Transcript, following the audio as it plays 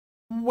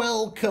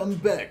Welcome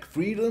back,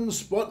 Freedom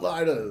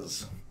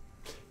Spotlighters.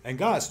 And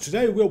guys,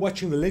 today we're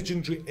watching the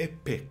legendary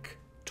epic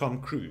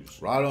Tom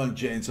Cruise. Right on,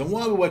 gents. And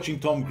while we're watching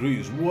Tom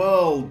Cruise,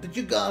 well, did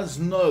you guys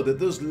know that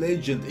this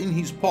legend in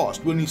his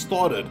past, when he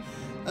started,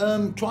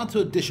 tried to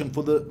audition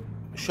for the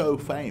show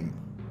Fame?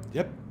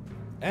 Yep.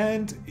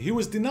 And he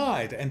was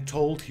denied and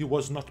told he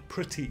was not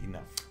pretty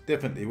enough.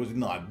 Definitely, he was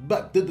denied.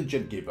 But did the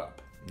gent give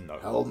up? No.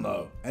 Hell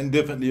no. And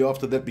definitely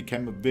after that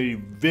became a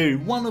very,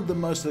 one of the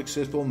most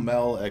successful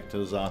male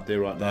actors out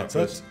there right now. That's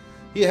it.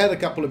 He had a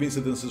couple of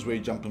incidences where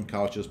he jumped on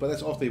couches, but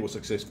that's after he was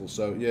successful,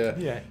 so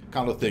yeah.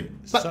 Kind of thing.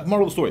 But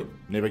moral of the story,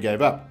 never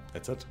gave up.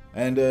 That's it.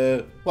 And,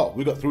 well,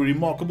 we got 3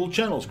 remarkable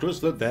channels, Chris,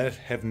 that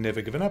have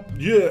never given up.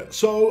 Yeah,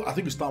 so I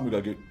think it's time we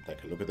gotta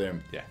take a look at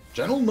them. Yeah.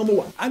 Channel number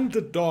 1.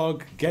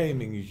 Underdog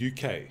Gaming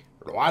UK.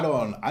 Right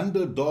on,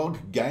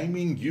 Underdog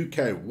Gaming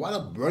UK. What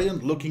a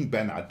brilliant looking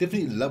banner. I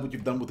definitely love what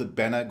you've done with the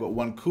banner. Got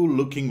one cool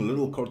looking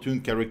little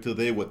cartoon character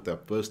there with the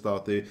first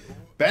out there.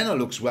 Banner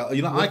looks well,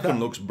 you know, with icon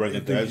looks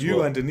brilliant as well. The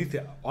U underneath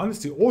it,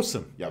 honestly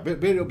awesome. Yeah,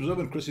 very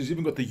observant. Chris has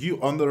even got the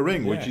U on the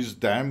ring, which is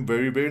damn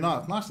very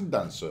nice. Nicely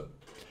done, sir.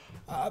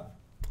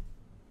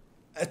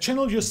 A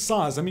channel your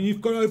size, I mean,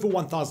 you've got over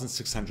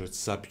 1,600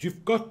 subs.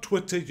 You've got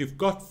Twitter, you've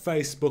got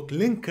Facebook.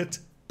 Link it.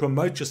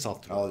 Promote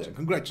yourself. Oh yeah,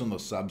 congrats on the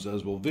subs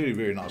as well.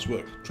 Very nice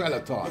work. Trailer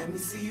time. Let me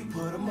see you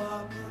put 'em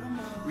up.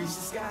 Reach the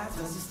sky, touch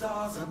the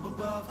stars up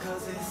above,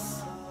 cause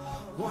it's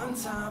one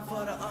time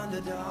for the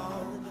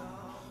underdog.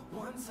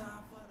 One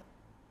time for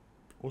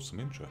the...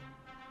 Awesome intro.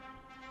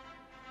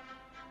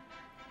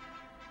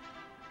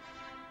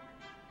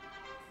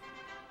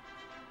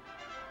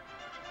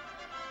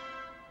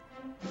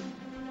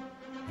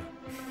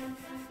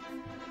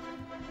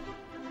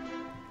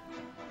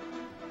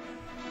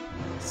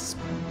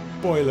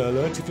 Spoiler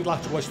alert, if you'd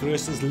like to watch the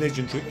rest of this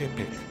legendary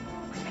epic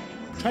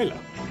trailer,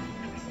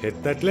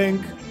 hit that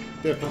link.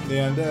 Definitely,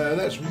 and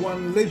that's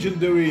one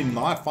legendary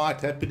knife fight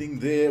happening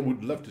there.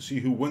 Would love to see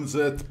who wins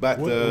it, but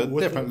with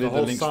definitely the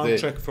whole link's soundtrack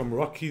there. from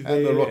Rocky there.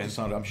 And the Rocky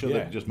sound, I'm sure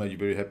that just made you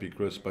very happy,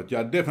 Chris. But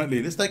yeah,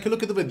 definitely, let's take a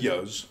look at the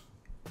videos.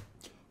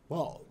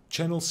 Well,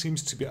 channel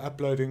seems to be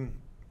uploading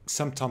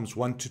sometimes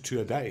 1 to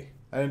 2 a day.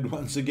 And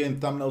once again,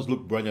 thumbnails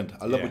look brilliant.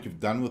 I love what you've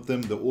done with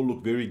them. They all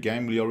look very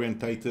gamely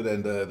orientated,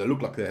 and they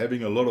look like they're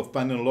having a lot of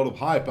fun and a lot of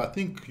hype. I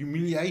think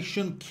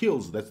Humiliation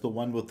Kills. That's the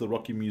one with the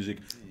Rocky music.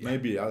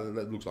 Maybe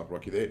that looks like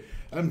Rocky there.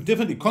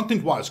 Definitely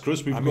content-wise,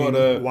 Chris, we've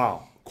got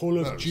wow, Call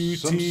of Duty,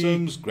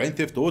 Simpsons, Grand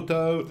Theft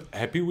Auto,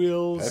 Happy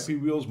Wheels,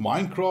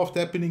 Minecraft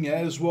happening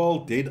as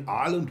well, Dead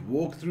Island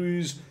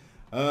walkthroughs.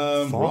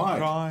 Far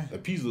Cry.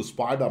 Appease the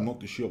Spider, I'm not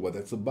too sure what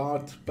that's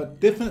about,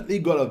 but definitely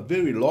got a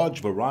very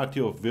large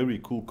variety of very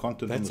cool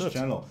content on this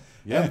channel.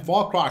 Yeah. And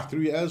Far Cry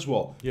 3 as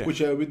well, yeah.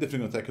 which we're definitely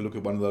going to take a look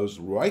at one of those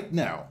right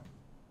now.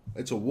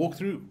 It's a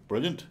walkthrough,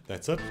 brilliant.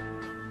 That's it.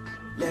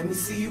 Let me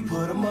see you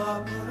put 'em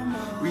up.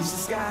 Reach the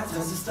sky, touch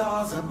the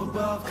stars up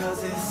above,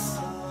 cause it's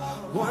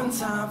one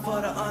time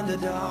for the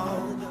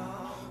underdog.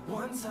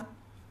 One time.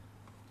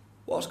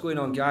 What's going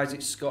on, guys?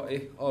 It's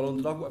Scotty, or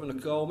Underdog, whatever you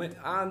call me,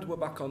 and we're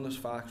back on this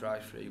Far Cry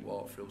 3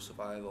 walkthrough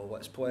survival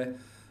let's play.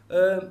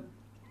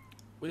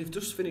 We've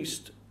just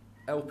finished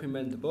helping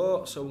mend the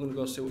boat, so we're going to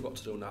go see what we've got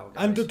to do now,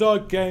 guys.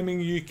 Underdog Gaming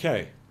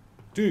UK.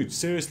 Dude,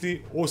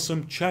 seriously,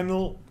 awesome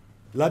channel.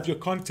 Love your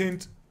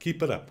content.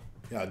 Keep it up.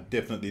 Yeah,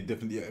 definitely.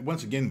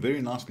 Once again,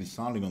 very nicely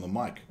sounding on the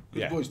mic.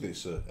 Good voice there,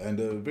 sir. And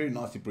very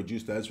nicely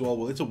produced as well.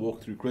 Well, it's a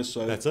walkthrough, Chris,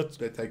 so that's it.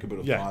 They take a bit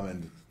of time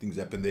and things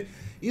happen there.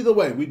 Either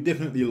way, we're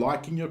definitely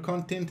liking your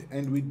content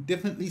and we're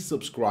definitely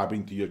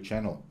subscribing to your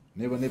channel.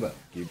 Never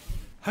give.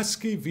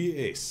 Husky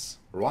VS.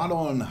 Right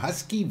on,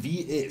 Husky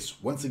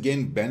VS. Once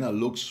again, banner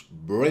looks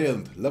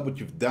brilliant. Love what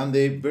you've done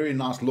there. Very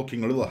nice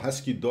looking little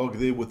husky dog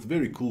there with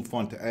very cool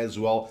font as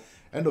well.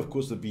 And of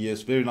course the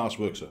VS. Very nice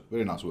work, sir.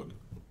 Very nice work.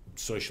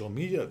 Social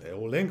media, they're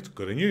all linked.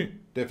 Good on you.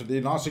 Definitely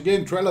nice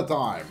again. Trailer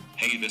time.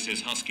 Hey, this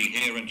is Husky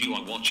here, and you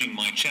are watching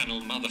my channel,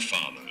 Mother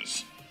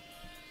Fathers.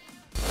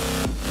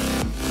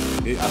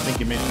 I think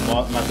you meant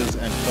mothers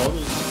and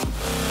fathers.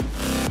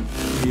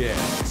 Yeah,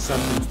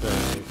 something's there.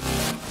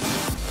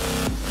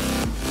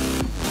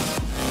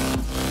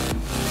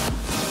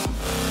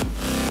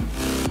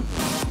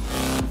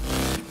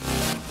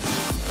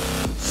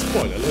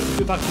 Spoiler alert, if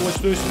you'd like to watch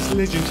this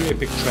legendary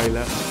epic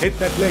trailer, hit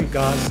that link,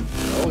 guys.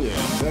 Oh yeah,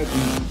 that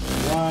is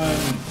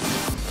one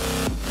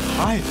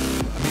hype.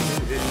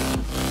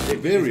 I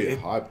mean, very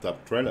hyped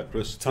up trailer,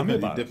 Chris. Tell me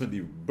about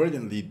definitely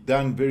brilliantly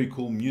done. Very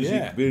cool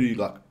music. Very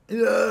like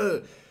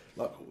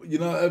you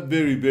know, a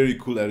very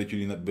cool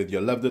attitude in that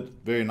video. Loved it.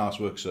 Very nice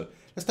work, sir.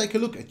 Let's take a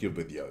look at your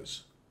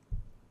videos.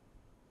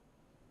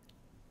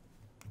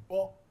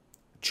 Well,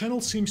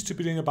 channel seems to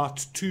be doing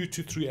about 2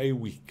 to 3 a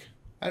week.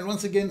 And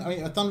once again, I mean,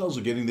 thumbnails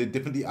are getting there.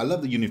 Definitely, I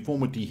love the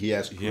uniformity he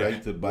has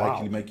created by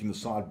actually making the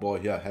sidebar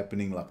here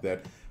happening like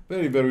that.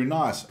 Very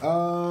nice.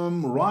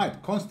 Right,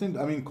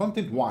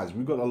 content-wise,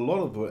 we've got a lot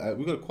of,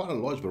 we've got quite a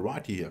large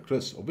variety here,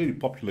 Chris, of very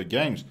popular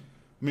games.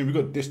 I mean, we've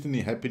got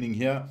Destiny happening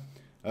here,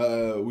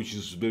 which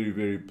is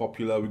very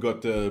popular. We've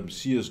got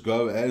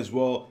CSGO as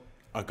well.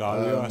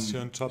 Agalia, I see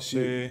on top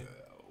there.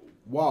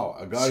 Wow,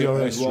 a guy as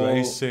CRS well.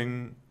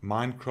 Racing,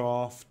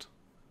 Minecraft.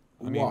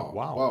 I mean,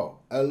 wow.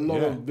 A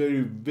lot of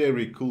very,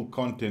 very cool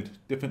content.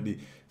 Definitely.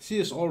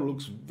 CSR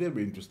looks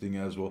very interesting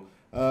as well.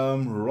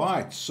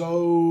 Right,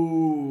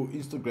 so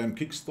Instagram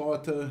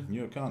Kickstarter,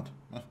 new account.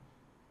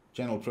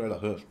 Channel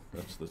trailer,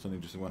 that's an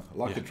interesting one. I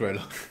like the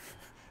trailer.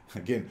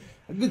 Again,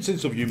 a good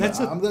sense of humor. That's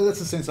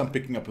the sense I'm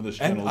picking up on this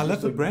channel. And I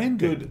love the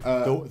branding.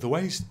 Good, the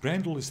way he's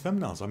branded all his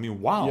thumbnails. I mean,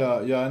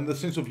 wow. Yeah, and the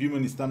sense of humor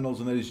in his thumbnails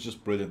and that is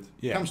just brilliant.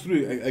 Yeah. Comes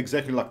through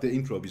exactly like the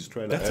intro of his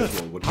trailer That's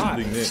as well. What he's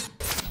doing there.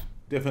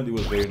 Definitely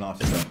was very nice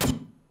done.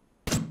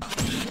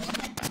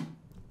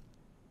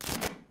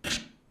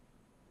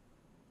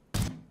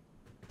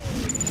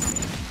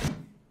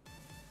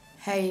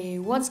 Hey,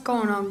 what's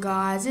going on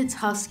guys? It's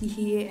Husky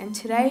here and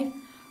today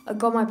I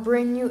got my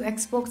brand new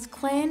Xbox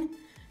clan,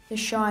 the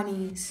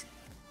Shinies.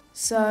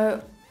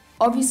 So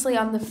obviously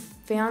I'm the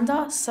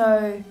founder,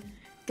 so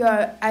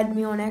go add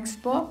me on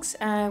Xbox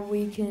and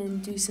we can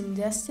do some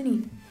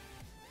Destiny.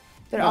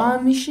 But our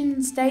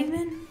mission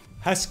statement,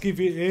 Husky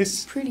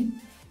VS, pretty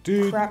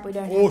dude, crap we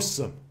don't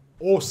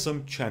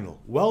awesome channel.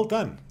 Well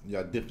done.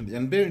 Yeah, definitely.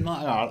 And very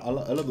nice. I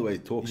love the way he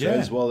talks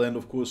as well. And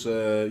of course,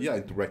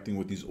 interacting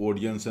with his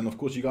audience. And of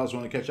course, you guys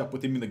want to catch up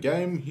with him in the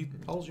game. He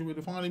tells you where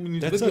to find him in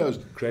his videos.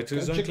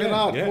 Check it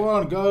out. Yeah. Go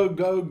on,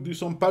 go do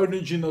some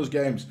ponage in those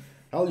games.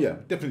 Hell yeah,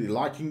 definitely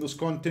liking this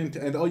content.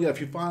 And oh yeah,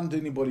 if you find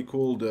anybody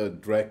called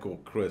Drake or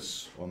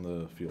Chris on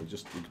the field,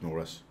 just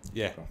ignore us.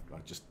 Yeah.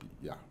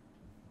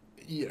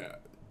 Yeah.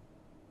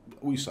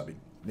 We subbing.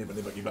 Never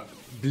give up.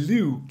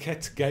 Blue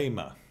Cat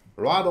Gamer.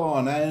 Right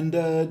on, and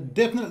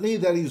definitely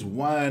that is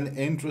one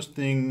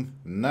interesting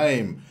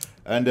name.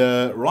 And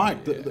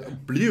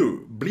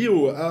Blue,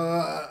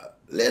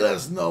 let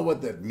us know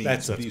what that means.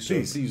 That's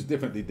please,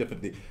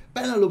 definitely.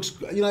 Banner looks,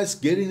 it's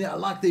getting there. I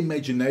like the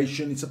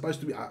imagination. It's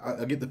supposed to be,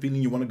 I get the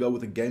feeling you want to go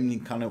with a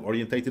gaming kind of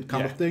orientated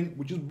kind of thing,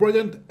 which is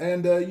brilliant.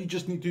 And you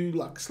just need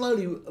to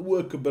slowly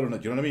work a bit on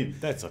it, you know what I mean?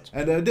 That's it.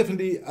 And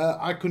definitely,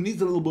 Icon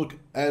needs a little book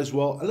as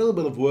well, a little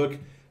bit of work.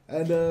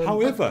 And,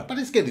 however, but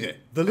it's getting there.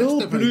 The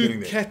little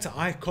blue cat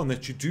icon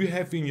that you do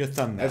have in your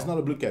thumbnail. That's not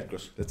a blue cat,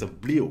 Chris. That's a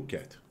blue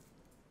cat.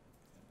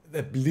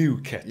 The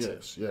blue cat.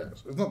 Yes.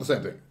 It's not the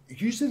same thing.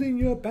 Use it in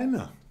your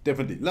banner.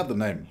 Definitely. Love the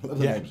name.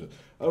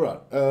 All right.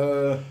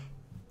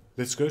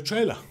 Let's go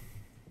trailer.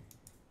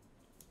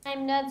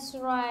 And that's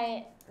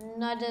right.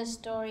 Another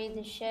story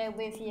to share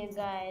with you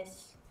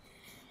guys.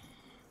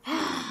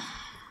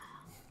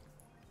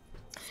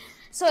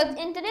 So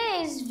in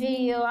today's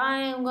video, I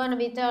am going to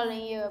be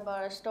telling you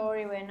about a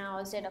story when I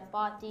was at a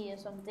party or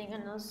something,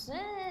 and I was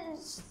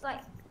like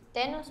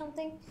 10 or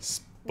something.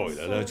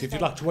 Spoiler alert, if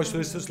you'd like to watch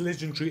this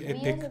legendary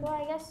epic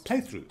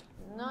playthrough.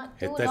 Not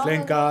too hit that long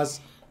link, ago.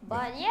 guys.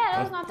 But yeah,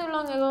 that was not too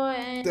long ago.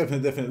 And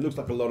definitely. Looks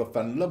like a lot of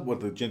fun. Love what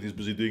the gent is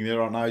busy doing there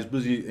right now. He's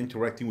busy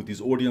interacting with his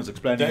audience,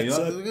 explaining,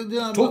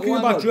 talking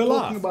about real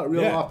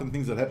life and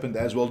things that happened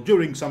as well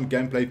during some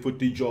gameplay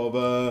footage of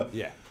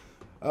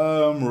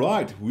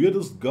right,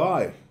 weirdest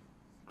guy.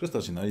 Chris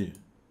doesn't know you.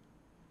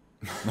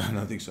 No, I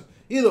don't think so.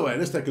 Either way,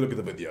 let's take a look at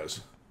the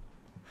videos.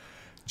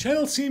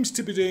 Channel seems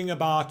to be doing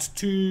about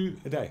 2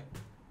 a day.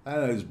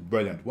 And that is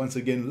brilliant. Once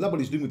again, love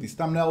what he's doing with his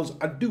thumbnails.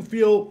 I do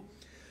feel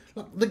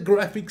like the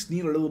graphics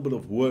need a little bit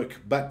of work,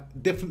 but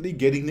definitely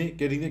getting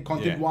there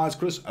content-wise,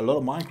 Chris. A lot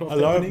of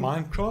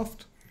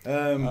Minecraft.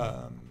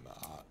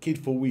 Kid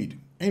for Weed.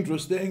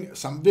 Interesting.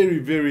 Some very,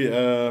 very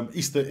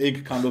Easter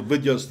egg kind of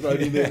videos thrown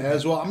in there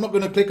as well. I'm not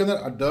going to click on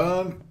that. I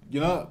don't,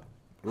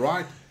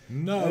 right?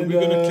 No, we're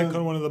going to click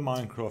on one of the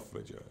Minecraft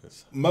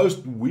videos.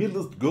 Most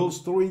weirdest girl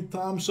story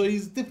time. So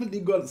he's definitely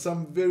got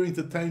some very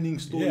entertaining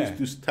stories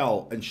to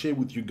tell and share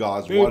with you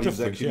guys while he's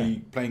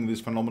actually playing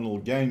these phenomenal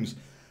games.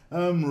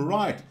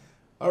 Right.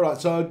 All right.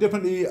 So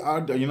definitely,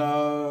 how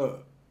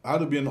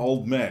to be an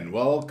old man.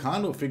 Well,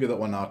 kind of figure that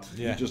one out.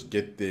 Yeah. You just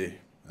get there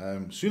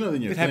sooner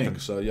than you think.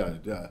 Happens. So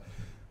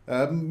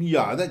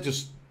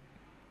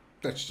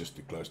that's just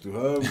too close to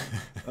home.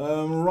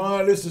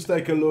 Right, let's just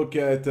take a look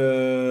at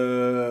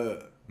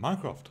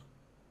Minecraft.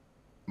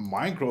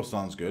 Minecraft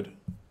sounds good.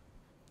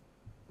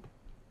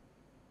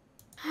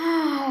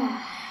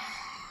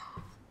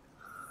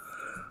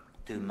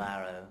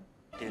 Tomorrow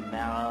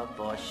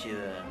for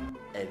sure.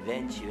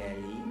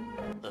 Eventually,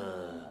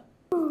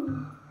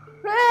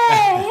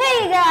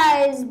 Hey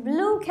guys,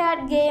 Blue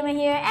Cat Gamer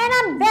here, and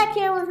I'm back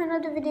here with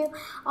another video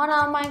on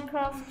our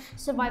Minecraft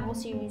survival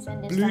series.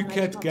 And this Blue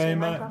Cat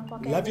Gamer,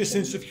 love your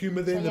sense of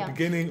humor there in the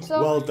beginning.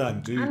 Well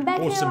done, dude. I'm back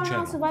awesome here on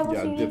channel. survival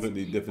series.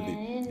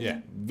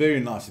 Definitely. Very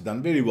nicely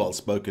done, very well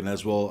spoken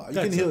as well. You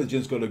can hear the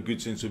gent's got a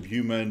good sense of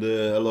humor and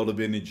a lot of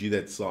energy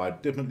that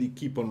side. Definitely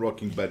keep on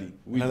rocking, buddy.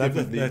 I love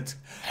that.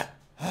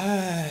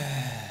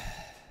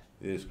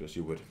 Yes, Chris,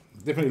 you would.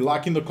 Definitely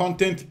liking the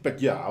content,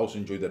 but I also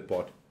enjoy that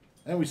part.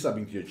 And we're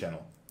subbing to your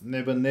channel.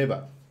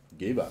 Never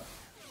give up.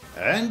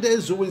 And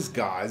as always,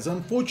 guys,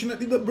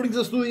 unfortunately that brings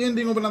us to the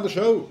ending of another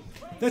show.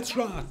 That's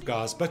right,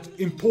 guys, but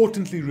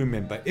importantly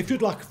remember, if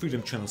you'd like a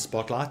Freedom Channel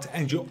Spotlight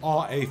and you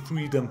are a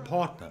Freedom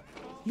partner,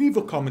 leave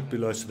a comment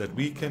below so that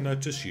we can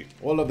notice you.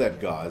 All of that,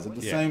 guys. At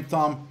the same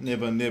time,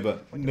 never, never,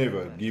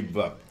 never give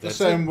up. The That's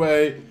same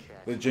way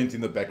the gent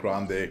in the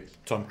background there,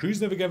 Tom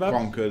Cruise never gave up.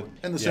 conquered,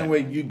 and the same way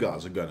you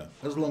guys are gonna,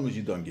 as long as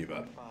you don't give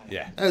up.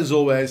 Yeah. As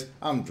always,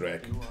 I'm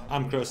Drake,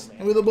 I'm Chris.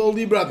 and we're the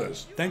Baldy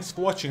Brothers. Thanks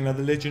for watching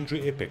another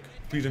legendary epic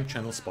Freedom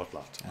Channel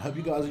Spotlight. I hope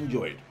you guys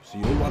enjoyed. See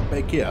you all right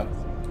back here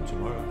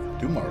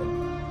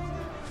tomorrow.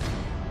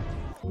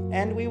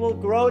 And we will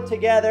grow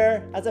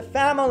together as a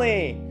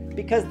family,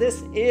 because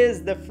this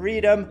is the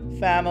Freedom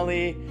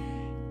Family.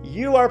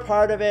 You are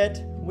part of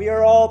it, we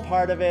are all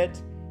part of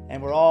it,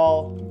 and we're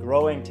all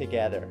growing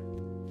together.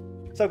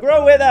 So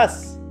grow with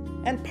us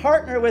and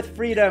partner with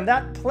Freedom.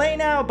 That Play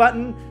Now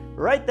button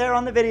right there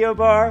on the video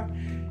bar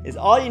is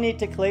all you need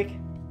to click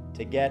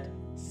to get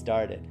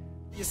started.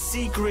 Your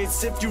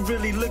secrets, if you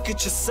really look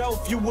at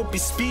yourself, you would be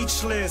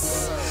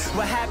speechless.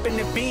 What happened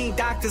to being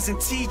doctors and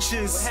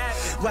teachers?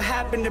 What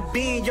happened to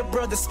being your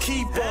brother's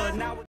keeper? Now